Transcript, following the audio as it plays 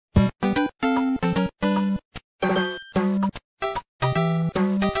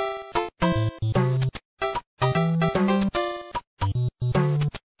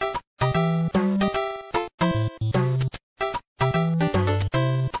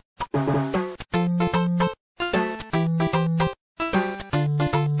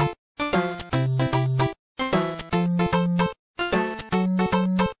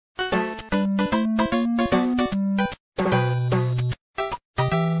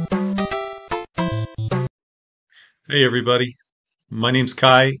Hey everybody, my name's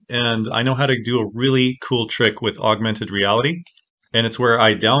Kai, and I know how to do a really cool trick with augmented reality. And it's where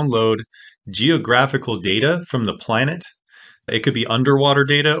I download geographical data from the planet. It could be underwater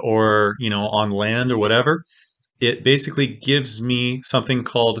data or, on land or whatever. It basically gives me something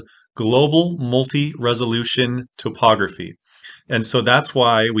called global multi-resolution topography. And so that's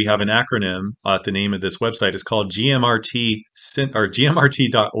why we have an acronym at the name of this website. It's called GMRT or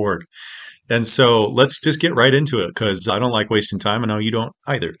gmrt.org. And so let's just get right into it because I don't like wasting time. I know you don't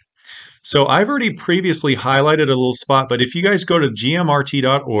either. So I've already previously highlighted a little spot, but if you guys go to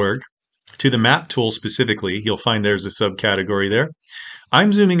gmrt.org, to the map tool specifically, you'll find there's a subcategory there.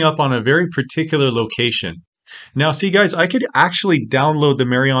 I'm zooming up on a very particular location. Now, see, guys, I could actually download the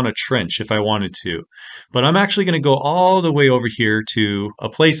Mariana Trench if I wanted to, but I'm actually going to go all the way over here to a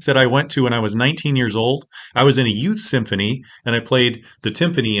place that I went to when I was 19 years old. I was in a youth symphony and I played the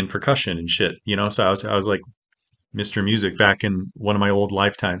timpani and percussion and shit, so I was like Mr. Music back in one of my old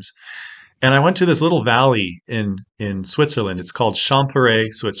lifetimes. And I went to this little valley in Switzerland. It's called Champéry,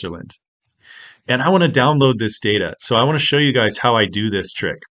 Switzerland. And I want to download this data. So I want to show you guys how I do this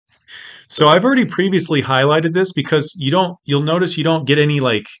trick. So I've already previously highlighted this because you'll notice you don't get any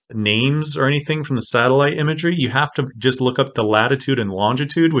like names or anything from the satellite imagery. You have to just look up the latitude and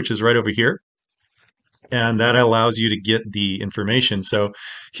longitude, which is right over here. And that allows you to get the information. So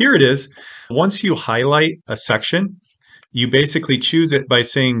here it is. Once you highlight a section, you basically choose it by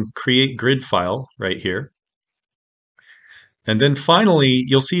saying create grid file right here. And then finally,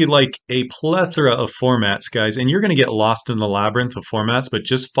 you'll see like a plethora of formats, guys, and you're going to get lost in the labyrinth of formats, but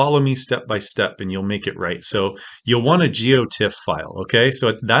just follow me step by step and you'll make it right. So you'll want a gltf file, okay?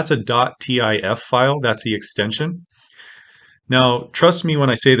 So that's a .tif file. That's the extension. Now, trust me when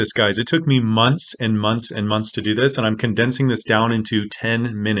I say this, guys, it took me months and months and months to do this, and I'm condensing this down into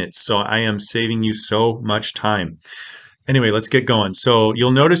 10 minutes. So I am saving you so much time. Anyway, let's get going. So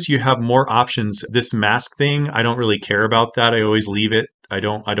you'll notice you have more options. This mask thing, I don't really care about that. I always leave it. I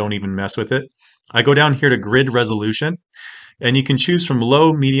don't even mess with it. I go down here to grid resolution, and you can choose from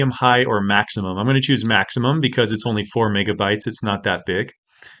low, medium, high, or maximum. I'm going to choose maximum because it's only 4 megabytes. It's not that big.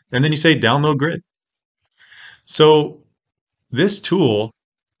 And then you say download grid. So this tool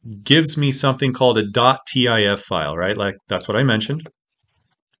gives me something called a .tif file, right? Like that's what I mentioned.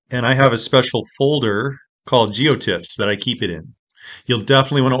 And I have a special folder called GeoTIFFs that I keep it in. You'll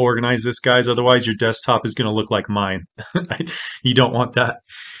definitely want to organize this, guys. Otherwise, your desktop is going to look like mine. You don't want that.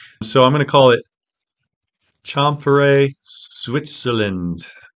 So I'm going to call it Champéry, Switzerland.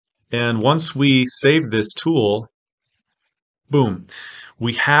 And once we save this tool, boom,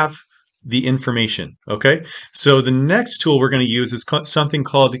 we have the information, okay? So the next tool we're going to use is something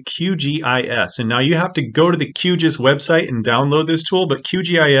called QGIS. And now you have to go to the QGIS website and download this tool, but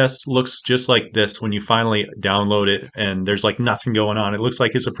QGIS looks just like this when you finally download it, and there's like nothing going on. It looks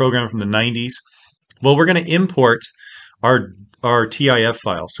like it's a program from the 90s. Well, we're going to import our TIF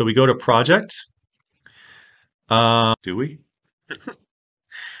file. So we go to Project. Do we?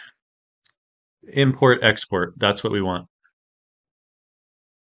 Import, export. That's what we want.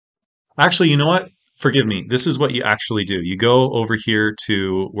 Actually, you know what? Forgive me. This is what you actually do. You go over here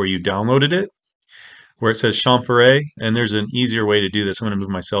to where you downloaded it, where it says Champéry, and there's an easier way to do this. I'm going to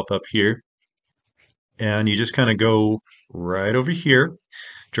move myself up here. And you just kind of go right over here,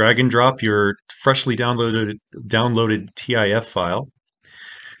 drag and drop your freshly downloaded TIF file,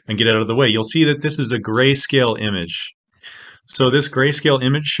 and get it out of the way. You'll see that this is a grayscale image. So this grayscale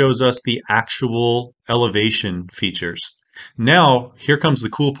image shows us the actual elevation features. Now, here comes the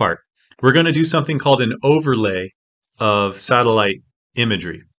cool part. We're going to do something called an overlay of satellite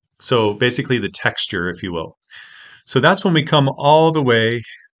imagery. So basically the texture, if you will. So that's when we come all the way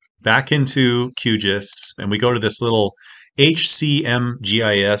back into QGIS and we go to this little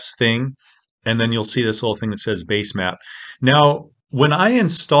HCMGIS thing. And then you'll see this little thing that says base map. Now, when I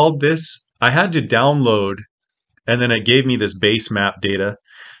installed this, I had to download, and then it gave me this base map data.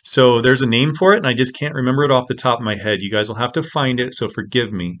 So there's a name for it, and I just can't remember it off the top of my head. You guys will have to find it, so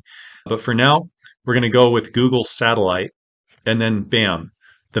forgive me. But for now, we're going to go with Google Satellite, and then bam,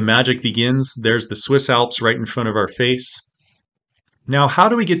 the magic begins. There's the Swiss Alps right in front of our face. Now, how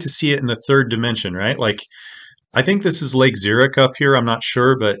do we get to see it in the third dimension, right? Like, I think this is Lake Zurich up here. I'm not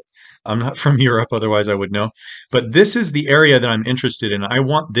sure, but I'm not from Europe, otherwise I would know. But this is the area that I'm interested in. I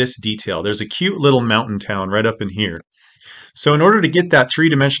want this detail. There's a cute little mountain town right up in here. So in order to get that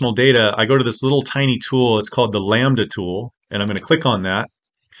three-dimensional data, I go to this little tiny tool. It's called the Lambda tool, and I'm going to click on that.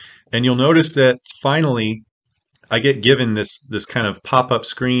 And you'll notice that finally I get given this kind of pop-up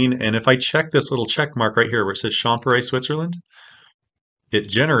screen. And if I check this little check mark right here where it says Champéry, Switzerland, it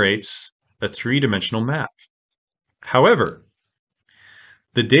generates a three-dimensional map. However,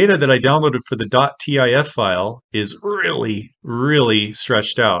 the data that I downloaded for the .tif file is really, really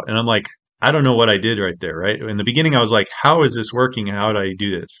stretched out. And I'm like, I don't know what I did right there, right? In the beginning, I was like, how is this working? How did I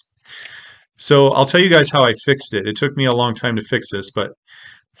do this? So I'll tell you guys how I fixed it. It took me a long time to fix this, but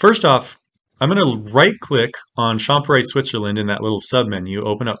first off, I'm going to right click on Champray Switzerland in that little submenu,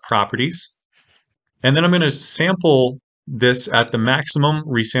 open up properties, and then I'm going to sample this at the maximum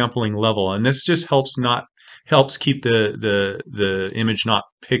resampling level. And this just helps keep the image not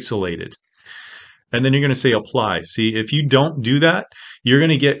pixelated. And then you're going to say apply. See, if you don't do that, you're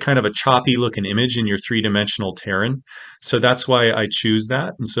going to get kind of a choppy looking image in your three-dimensional Terran. So that's why I choose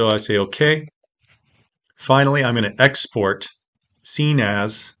that. And so I say okay. Finally, I'm going to export seen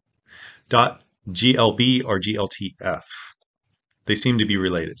as .glb or gltf. They seem to be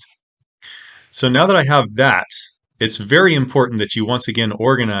related. So now that I have that, it's very important that you once again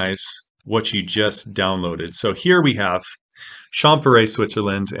organize what you just downloaded. So here we have Champray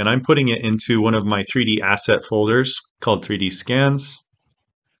Switzerland, and I'm putting it into one of my 3D asset folders called 3D scans.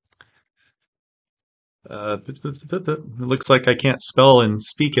 It looks like I can't spell and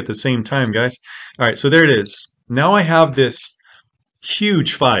speak at the same time, guys. All right, so there it is. Now I have this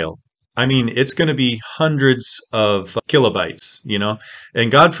huge file. I mean, it's going to be hundreds of kilobytes, you know, and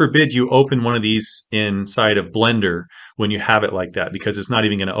God forbid you open one of these inside of Blender when you have it like that, because it's not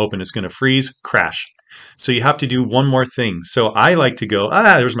even going to open. It's going to freeze, crash. So you have to do one more thing. So I like to go,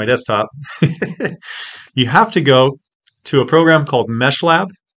 there's my desktop. You have to go to a program called MeshLab,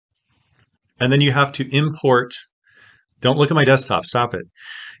 and then you have to import, don't look at my desktop, stop it.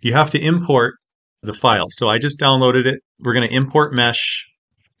 You have to import the file. So I just downloaded it. We're going to import Mesh.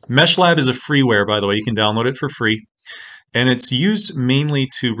 MeshLab is a freeware, by the way. You can download it for free. And it's used mainly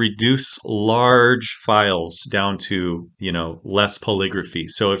to reduce large files down to, you know, less polygraphy.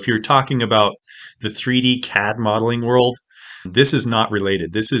 So if you're talking about the 3D CAD modeling world, this is not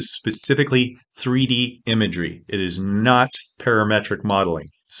related. This is specifically 3D imagery. It is not parametric modeling.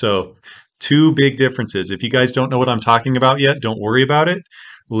 So two big differences. If you guys don't know what I'm talking about yet, don't worry about it.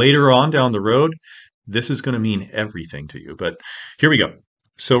 Later on down the road, this is going to mean everything to you. But here we go.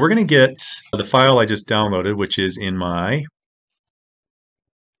 So we're going to get the file I just downloaded, which is in my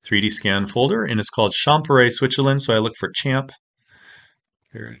 3D scan folder, and it's called Champray Switzerland. So I look for champ.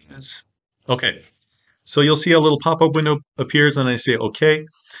 Here it is. Okay. So you'll see a little pop-up window appears, and I say okay.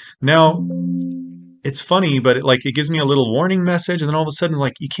 Now, it's funny, but it gives me a little warning message, and then all of a sudden,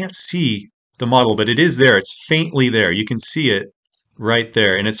 you can't see the model, but it is there. It's faintly there. You can see it right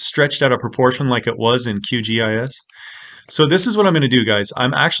there, and it's stretched out of proportion like it was in QGIS. So this is what I'm going to do, guys.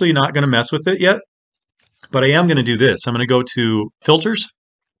 I'm actually not going to mess with it yet, but I am going to do this. I'm going to go to Filters.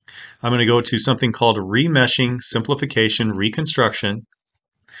 I'm going to go to something called Remeshing, Simplification, Reconstruction.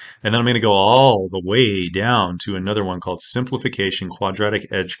 And then I'm going to go all the way down to another one called Simplification,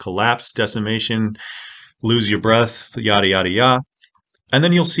 Quadratic Edge Collapse, Decimation, Lose Your Breath, yada, yada, yada. And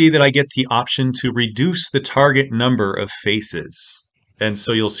then you'll see that I get the option to reduce the target number of faces. And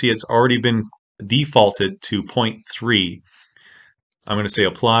so you'll see it's already been defaulted to 0.3. I'm going to say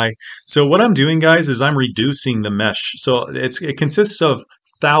apply. So what I'm doing, guys, is I'm reducing the mesh. So it consists of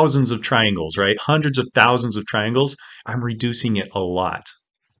thousands of triangles, right? Hundreds of thousands of triangles. I'm reducing it a lot.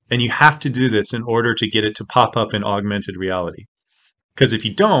 And you have to do this in order to get it to pop up in augmented reality. Because if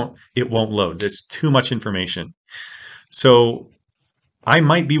you don't, it won't load. There's too much information. So I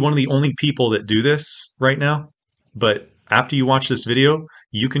might be one of the only people that do this right now, but after you watch this video,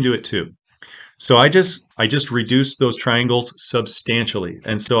 you can do it too. So I just reduced those triangles substantially.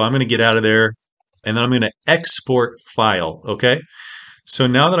 And so I'm going to get out of there, and then I'm going to export file, okay? So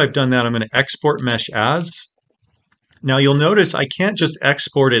now that I've done that, I'm going to export mesh as. Now you'll notice I can't just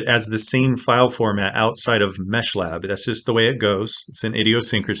export it as the same file format outside of MeshLab. That's just the way it goes. It's an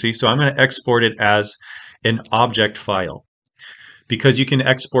idiosyncrasy. So I'm going to export it as an object file because you can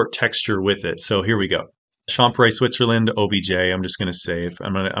export texture with it. So here we go. Champray Switzerland OBJ. I'm just going to save.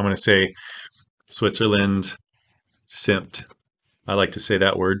 I'm going to say Switzerland simped. I like to say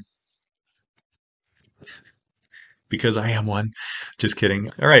that word because I am one. Just kidding.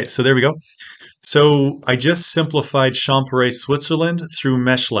 All right, so there we go. So I just simplified Champray Switzerland through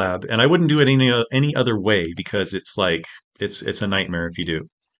MeshLab, and I wouldn't do it any other way because it's a nightmare if you do.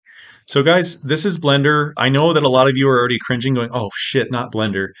 So guys, this is Blender. I know that a lot of you are already cringing going, oh shit, not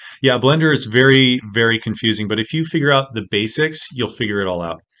Blender. Yeah, Blender is very, very confusing, but if you figure out the basics, you'll figure it all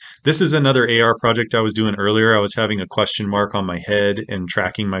out. This is another AR project I was doing earlier. I was having a question mark on my head and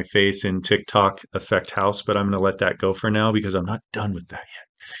tracking my face in TikTok Effect House, but I'm going to let that go for now because I'm not done with that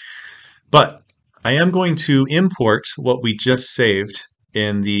yet. But I am going to import what we just saved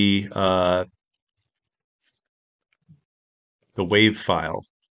in the the wave file.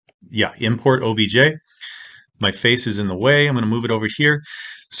 Yeah, import OBJ. My face is in the way. I'm going to move it over here.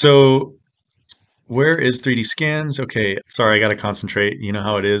 So where is 3D scans? Okay, sorry, I got to concentrate. You know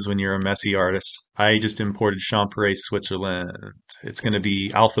how it is when you're a messy artist. I just imported Champéry, Switzerland. It's going to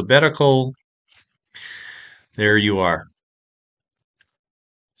be alphabetical. There you are.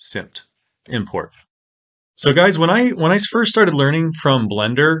 Simped. Import. So guys, when I first started learning from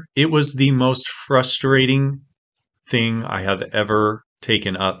Blender, it was the most frustrating thing I have ever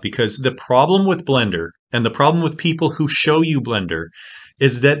taken up, because the problem with Blender and the problem with people who show you Blender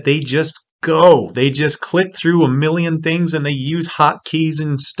is that they just click through a million things and they use hotkeys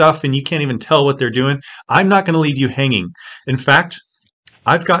and stuff and you can't even tell what they're doing. I'm not going to leave you hanging. In fact,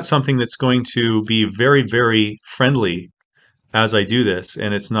 I've got something that's going to be very, very friendly as I do this,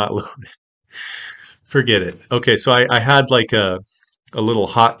 and it's not loaded. Forget it. Okay, so I had like a little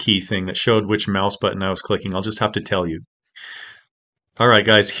hotkey thing that showed which mouse button I was clicking. I'll just have to tell you. All right,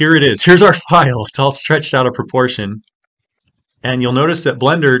 guys, here it is. Here's our file. It's all stretched out of proportion. And you'll notice that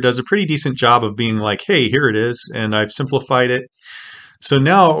Blender does a pretty decent job of being like, hey, here it is, and I've simplified it. So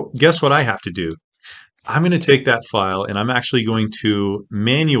now, guess what I have to do? I'm going to take that file and I'm actually going to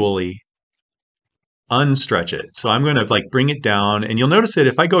manually unstretch it. So I'm going to like bring it down, and you'll notice that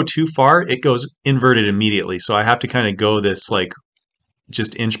if I go too far, it goes inverted immediately. So I have to kind of go this like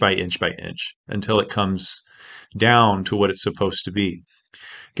just inch by inch by inch until it comes down to what it's supposed to be.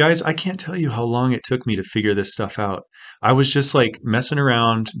 Guys, I can't tell you how long it took me to figure this stuff out. I was just like messing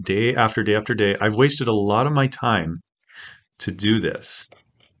around day after day after day. I've wasted a lot of my time to do this.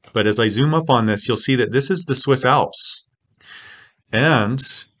 But as I zoom up on this, you'll see that this is the Swiss Alps. And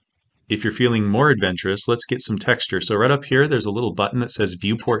if you're feeling more adventurous, let's get some texture. So right up here, there's a little button that says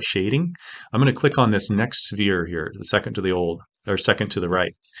Viewport Shading. I'm going to click on this next sphere here, the second to the old, or second to the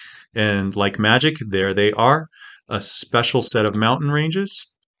right. And like magic, there they are, a special set of mountain ranges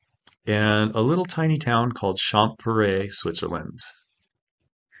and a little tiny town called Champéry, Switzerland.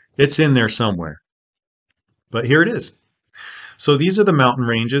 It's in there somewhere, but here it is. So these are the mountain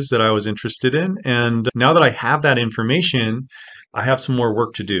ranges that I was interested in, and now that I have that information, I have some more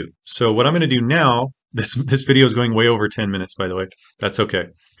work to do. So what I'm going to do now, this video is going way over 10 minutes, by the way. That's okay.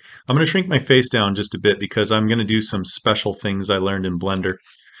 I'm going to shrink my face down just a bit because I'm going to do some special things I learned in Blender.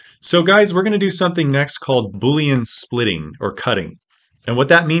 So guys, we're going to do something next called Boolean splitting or cutting. And what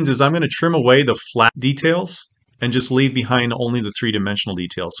that means is I'm going to trim away the flat details and just leave behind only the three-dimensional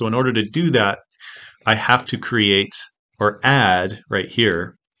details. So in order to do that, I have to create or add right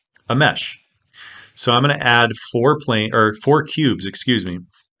here a mesh. So I'm going to add four cubes, excuse me.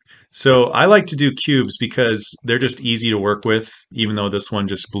 So I like to do cubes because they're just easy to work with, even though this one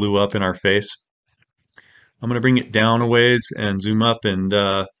just blew up in our face. I'm going to bring it down a ways and zoom up, and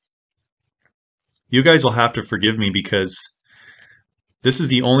you guys will have to forgive me because this is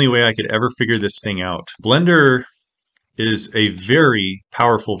the only way I could ever figure this thing out. Blender is a very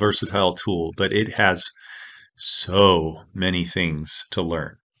powerful, versatile tool, but it has so many things to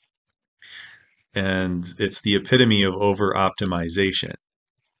learn. And it's the epitome of over-optimization.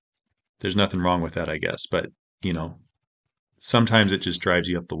 There's nothing wrong with that, I guess, but, you know, sometimes it just drives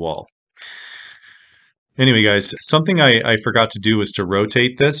you up the wall. Anyway, guys, something I forgot to do was to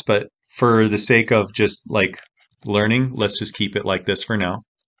rotate this, but for the sake of just, like, learning, let's just keep it like this for now.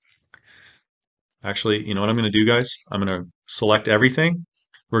 Actually, you know what I'm going to do, guys? I'm going to select everything.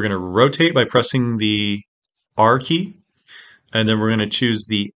 We're going to rotate by pressing the R key, and then we're going to choose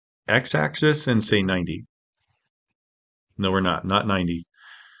the x-axis and say 90. No, we're not 90.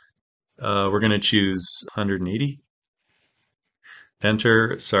 We're going to choose 180.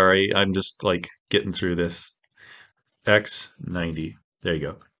 Enter. Sorry, I'm just like getting through this. X 90. There you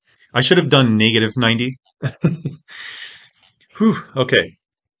go. I should have done negative 90. Whew. Okay.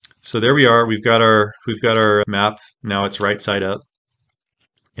 So there we are. We've got our map. Now it's right side up.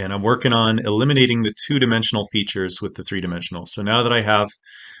 And I'm working on eliminating the two-dimensional features with the three-dimensional. So now that I have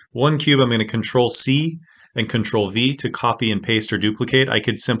one cube, I'm going to Control C and Control V to copy and paste or duplicate. I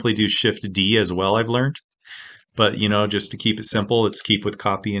could simply do Shift D as well, I've learned. But, you know, just to keep it simple, let's keep with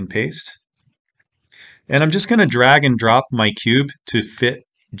copy and paste. And I'm just going to drag and drop my cube to fit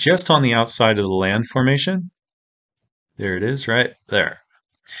just on the outside of the land formation. There it is, right there.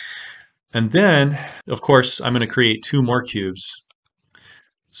 And then, of course, I'm going to create two more cubes.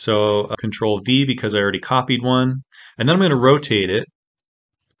 So Control V because I already copied one. And then I'm going to rotate it.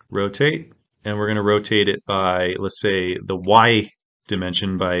 Rotate. And we're going to rotate it by, let's say, the Y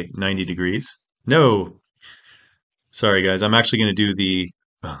dimension by 90 degrees. No. Sorry, guys. I'm actually going to do the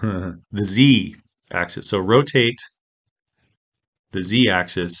Z axis. So rotate the Z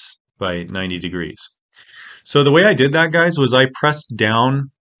axis by 90 degrees. So the way I did that, guys, was I pressed down.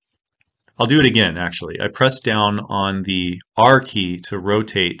 I'll do it again, actually. I pressed down on the R key to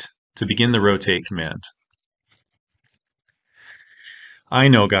rotate, to begin the rotate command. I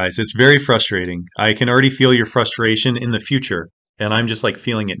know, guys, it's very frustrating. I can already feel your frustration in the future, and I'm just like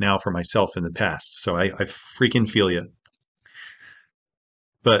feeling it now for myself in the past. So I freaking feel you.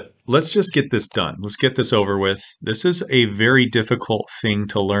 But let's just get this done. Let's get this over with. This is a very difficult thing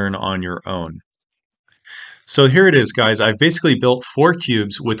to learn on your own. So here it is, guys. I've basically built 4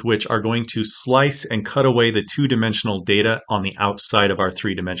 cubes with which are going to slice and cut away the 2-dimensional data on the outside of our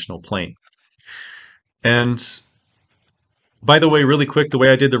 3-dimensional plane. And by the way, really quick, the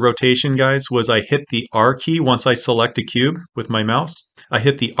way I did the rotation, guys, was I hit the R key once I select a cube with my mouse. I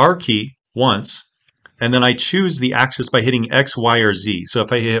hit the R key once, and then I choose the axis by hitting X, Y, or Z. So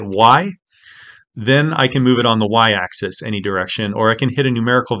if I hit Y, then I can move it on the Y axis any direction, or I can hit a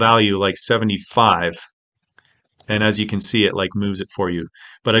numerical value like 75. And as you can see, it like moves it for you.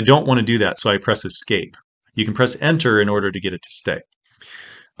 But I don't want to do that, so I press Escape. You can press Enter in order to get it to stay.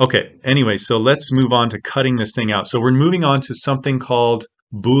 Okay, anyway, so let's move on to cutting this thing out. So we're moving on to something called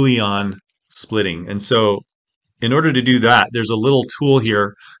Boolean splitting. And so in order to do that, there's a little tool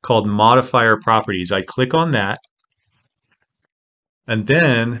here called Modifier Properties. I click on that, and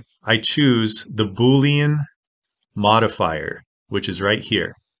then I choose the Boolean modifier, which is right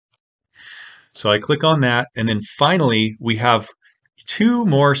here. So I click on that, and then finally we have 2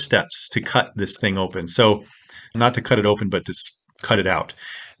 more steps to cut this thing open. So not to cut it open, but to cut it out.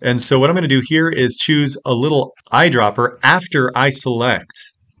 And so what I'm going to do here is choose a little eyedropper after I select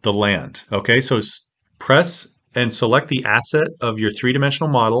the land. Okay, so press and select the asset of your 3-dimensional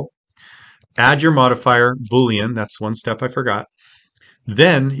model, add your modifier, Boolean, that's one step I forgot.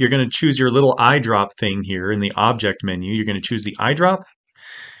 Then you're going to choose your little eyedrop thing here in the object menu. You're going to choose the eyedrop.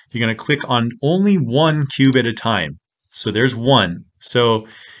 You're going to click on only 1 cube at a time. So there's 1. So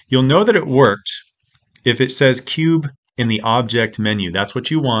you'll know that it worked if it says cube in the object menu. That's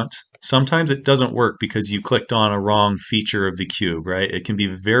what you want. Sometimes it doesn't work because you clicked on a wrong feature of the cube, right? It can be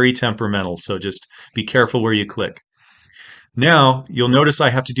very temperamental, so just be careful where you click. Now, you'll notice I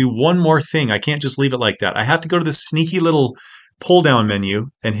have to do one more thing. I can't just leave it like that. I have to go to the sneaky little pull-down menu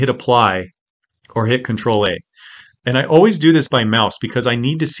and hit Apply or hit Control A. And I always do this by mouse because I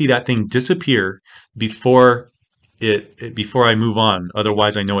need to see that thing disappear before I move on.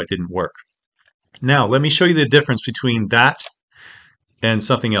 Otherwise, I know it didn't work. Now, let me show you the difference between that and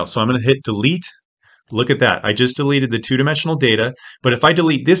something else. So I'm going to hit delete. Look at that. I just deleted the 2-dimensional data. But if I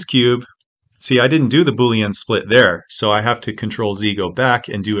delete this cube, see, I didn't do the Boolean split there. So I have to Control Z, go back,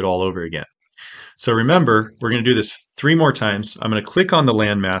 and do it all over again. So remember, we're going to do this 3 more times. I'm going to click on the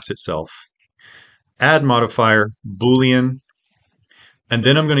landmass itself, add modifier, Boolean, and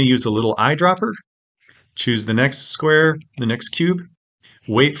then I'm going to use a little eyedropper, choose the next square, the next cube,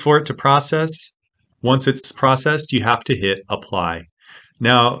 wait for it to process. Once it's processed, you have to hit Apply.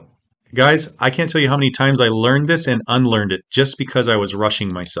 Now, guys, I can't tell you how many times I learned this and unlearned it just because I was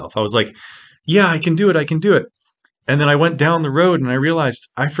rushing myself. I was like, yeah, I can do it, I can do it. And then I went down the road and I realized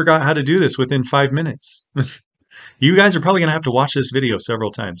I forgot how to do this within 5 minutes. You guys are probably going to have to watch this video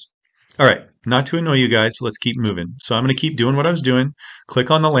several times. All right, not to annoy you guys, let's keep moving. So I'm going to keep doing what I was doing. Click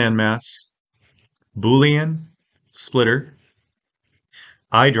on the landmass, Boolean, splitter,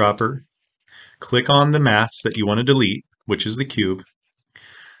 eyedropper, click on the mass that you want to delete, which is the cube.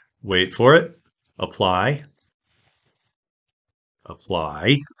 Wait for it. Apply.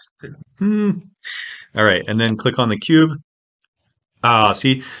 Apply. All right, and then click on the cube.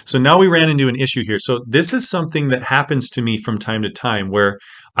 See, so now we ran into an issue here. So this is something that happens to me from time to time where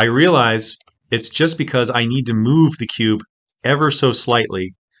I realize it's just because I need to move the cube ever so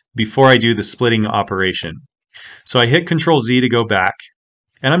slightly before I do the splitting operation. So I hit Control Z to go back,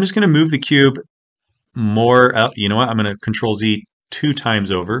 and I'm just going to move the cube more up. You know what? I'm going to Control Z 2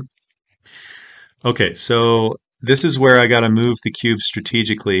 times over. Okay, so this is where I got to move the cube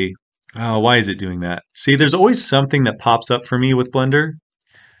strategically. Oh, why is it doing that? See, there's always something that pops up for me with Blender,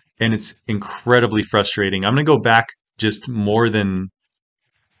 and it's incredibly frustrating. I'm going to go back just more than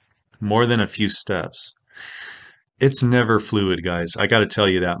a few steps. It's never fluid, guys. I got to tell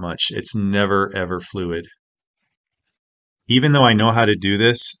you that much. It's never, ever fluid. Even though I know how to do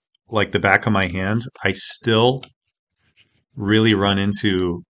this like the back of my hand, I still really run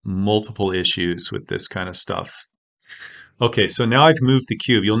into multiple issues with this kind of stuff. Okay, so now I've moved the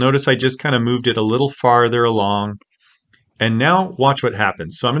cube. You'll notice I just kind of moved it a little farther along. And now watch what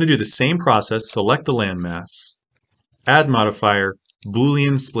happens. So I'm going to do the same process, select the landmass, add modifier,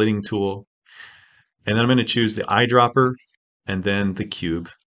 Boolean splitting tool, and then I'm going to choose the eyedropper and then the cube.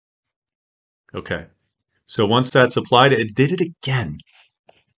 Okay, So once that's applied, it did it again.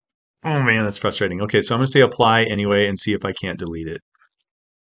 Oh man, that's frustrating. Okay, so I'm going to say apply anyway and see if I can't delete it.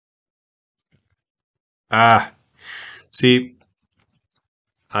 Ah, see,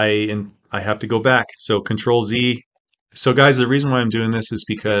 I have to go back. So Control Z. So guys, the reason why I'm doing this is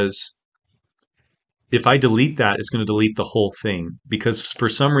because if I delete that, it's going to delete the whole thing because for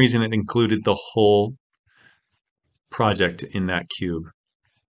some reason it included the whole project in that cube.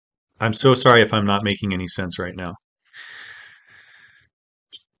 I'm so sorry if I'm not making any sense right now.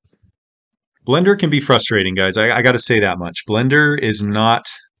 Blender can be frustrating, guys. I got to say that much. Blender is not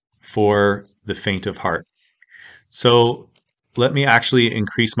for the faint of heart. So let me actually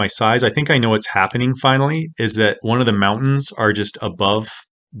increase my size. I think I know what's happening finally is that one of the mountains are just above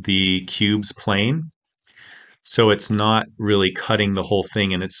the cube's plane. So it's not really cutting the whole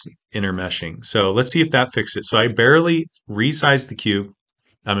thing and it's intermeshing. So let's see if that fixes it. So I barely resized the cube.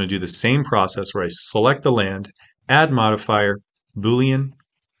 I'm going to do the same process where I select the land, add modifier, Boolean,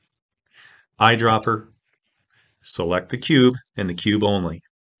 eyedropper, select the cube and the cube only.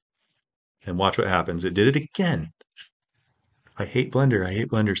 And watch what happens. It did it again. I hate Blender. I hate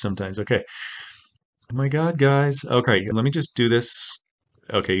Blender sometimes. Okay. Oh my God, guys. Okay, let me just do this.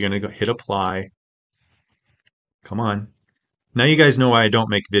 Okay, you're going to go hit apply. Come on. Now you guys know why I don't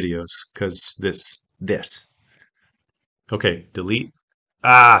make videos, because this. Okay, delete.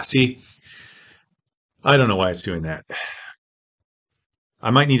 Ah, see? I don't know why it's doing that.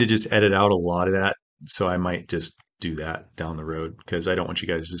 I might need to just edit out a lot of that, so I might just do that down the road, because I don't want you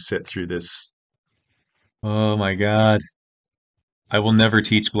guys to sit through this. Oh my God. I will never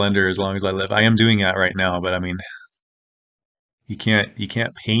teach Blender as long as I live. I am doing that right now, but I mean, you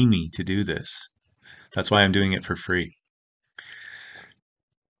can't pay me to do this. That's why I'm doing it for free.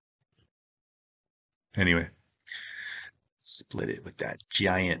 Anyway, split it with that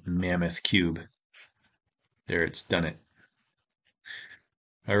giant mammoth cube. There, it's done it.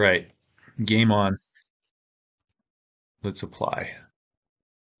 All right, game on. Let's apply.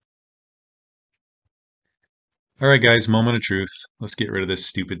 All right, guys, moment of truth. Let's get rid of this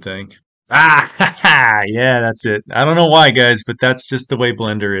stupid thing. Ah, ha, ha, yeah, that's it. I don't know why, guys, but that's just the way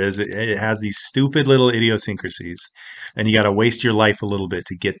Blender is. It has these stupid little idiosyncrasies, and you got to waste your life a little bit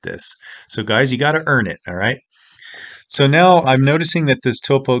to get this. So, guys, you got to earn it, all right? So now I'm noticing that this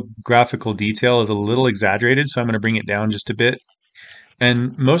topographical detail is a little exaggerated, so I'm going to bring it down just a bit.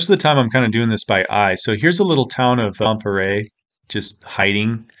 And most of the time I'm kind of doing this by eye. So here's a little town of Valparaiso, just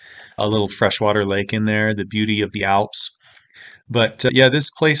hiding a little freshwater lake in there, the beauty of the Alps. But yeah, this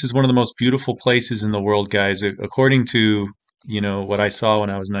place is one of the most beautiful places in the world, guys. According to, what I saw when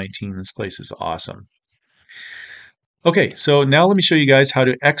I was 19, this place is awesome. Okay, so now let me show you guys how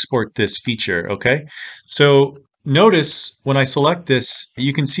to export this feature, okay? So notice when I select this,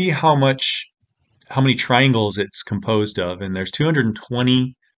 you can see how many triangles it's composed of, and there's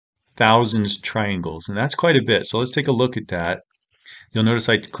 220,000 triangles, and that's quite a bit. So let's take a look at that. You'll notice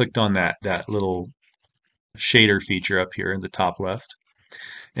I clicked on that little shader feature up here in the top left.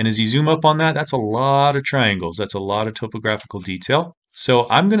 And as you zoom up on that, that's a lot of triangles. That's a lot of topographical detail. So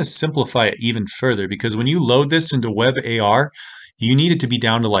I'm going to simplify it even further because when you load this into Web AR, you need it to be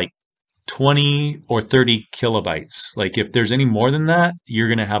down to like 20 or 30 kilobytes. Like if there's any more than that, you're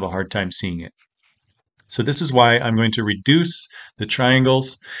going to have a hard time seeing it. So this is why I'm going to reduce the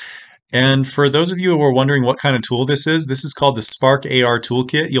triangles. And for those of you who are wondering what kind of tool this is called the Spark AR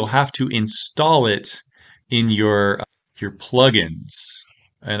Toolkit. You'll have to install it in your plugins.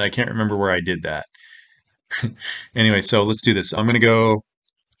 And I can't remember where I did that. Anyway, so let's do this. I'm going to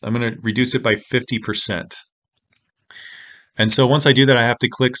reduce it by 50%. And so once I do that, I have to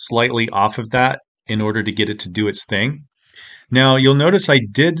click slightly off of that in order to get it to do its thing. Now you'll notice I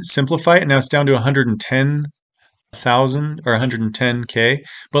did simplify it. Now it's down to 110,000 or 110K.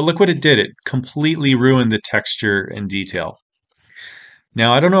 But look what it did. It completely ruined the texture and detail.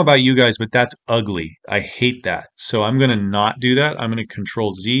 Now, I don't know about you guys, but that's ugly. I hate that. So I'm going to not do that. I'm going to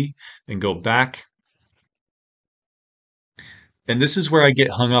Control Z and go back. And this is where I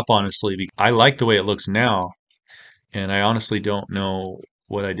get hung up, honestly, because I like the way it looks now. And I honestly don't know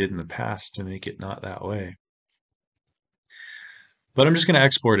what I did in the past to make it not that way. But I'm just going to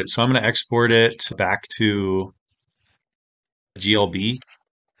export it. So I'm going to export it back to GLB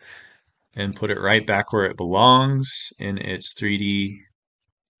and put it right back where it belongs in its 3D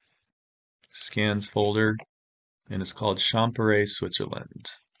scans folder, and it's called Champéry,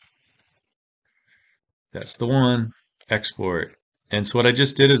 Switzerland. That's the one. Export. And so what I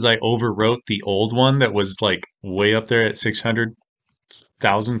just did is I overwrote the old one that was like way up there at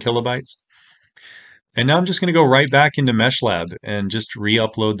 600,000 kilobytes. And now I'm just going to go right back into MeshLab and just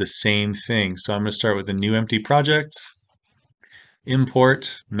re-upload the same thing. So I'm going to start with a new empty project,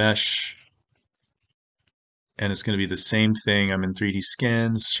 import mesh, and it's going to be the same thing. I'm in 3D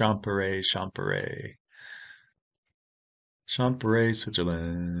scans, Champéret, Champéret, Champéret,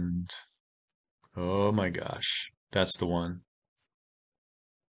 Switzerland. Oh my gosh, that's the one.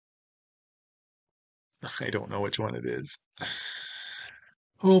 I don't know which one it is.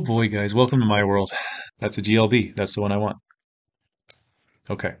 Oh boy, guys, welcome to my world. That's a GLB. That's the one I want.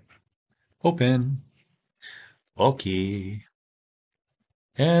 Okay, open. Okay.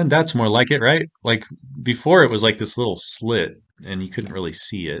 And that's more like it, right? Like before, it was like this little slit and you couldn't really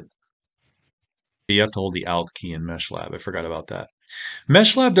see it. You have to hold the Alt key in MeshLab. I forgot about that.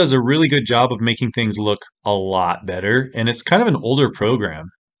 MeshLab does a really good job of making things look a lot better, and it's kind of an older program.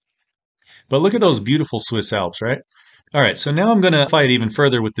 But look at those beautiful Swiss Alps, right? All right, so now I'm going to apply it even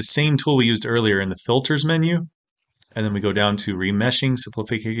further with the same tool we used earlier in the filters menu. And then we go down to remeshing,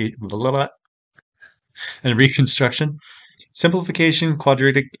 simplification, and reconstruction. Simplification,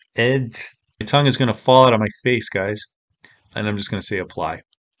 quadratic edge. My tongue is going to fall out of my face, guys. And I'm just going to say apply.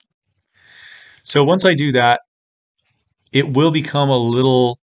 So once I do that, it will become a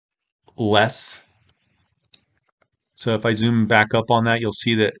little less. So if I zoom back up on that, you'll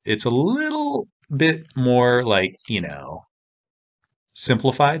see that it's a little bit more like,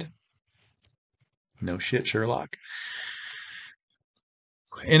 simplified. No shit, Sherlock.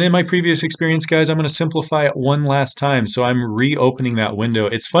 And in my previous experience, guys, I'm going to simplify it one last time. So I'm reopening that window.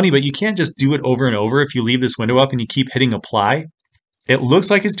 It's funny, but you can't just do it over and over if you leave this window up and you keep hitting apply. It looks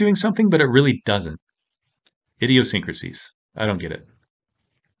like it's doing something, but it really doesn't. Idiosyncrasies. I don't get it.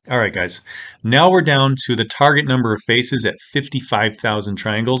 All right, guys. Now we're down to the target number of faces at 55,000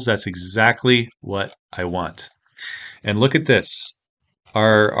 triangles. That's exactly what I want. And look at this.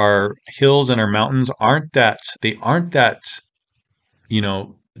 Our hills and our mountains aren't that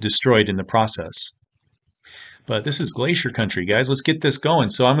destroyed in the process. But this is glacier country, guys. Let's get this going.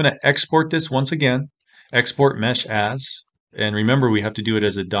 So I'm going to export this once again. Export mesh as. And remember, we have to do it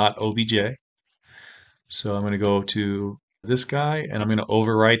as a .obj. So I'm going to go to this guy, and I'm going to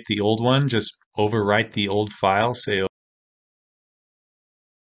overwrite the old one. Just overwrite the old file. Say